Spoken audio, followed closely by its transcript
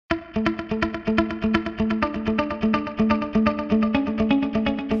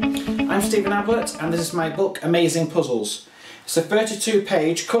Stephen Ablett and this is my book Amazing Puzzles. It's a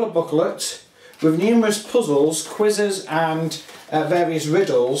 32-page colour booklet with numerous puzzles, quizzes and various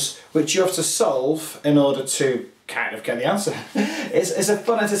riddles which you have to solve in order to kind of get the answer. It's a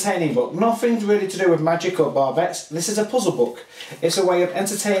fun, entertaining book. Nothing really to do with magic or barbets. This is a puzzle book. It's a way of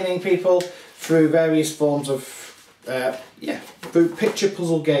entertaining people through various forms of, through picture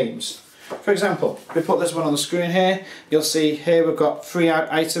puzzle games. For example, if we put this one on the screen here, you'll see here we've got 3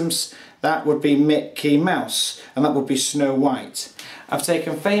 items. That would be Mickey Mouse and that would be Snow White. I've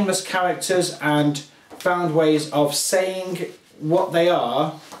taken famous characters and found ways of saying what they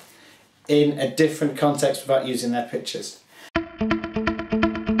are in a different context without using their pictures.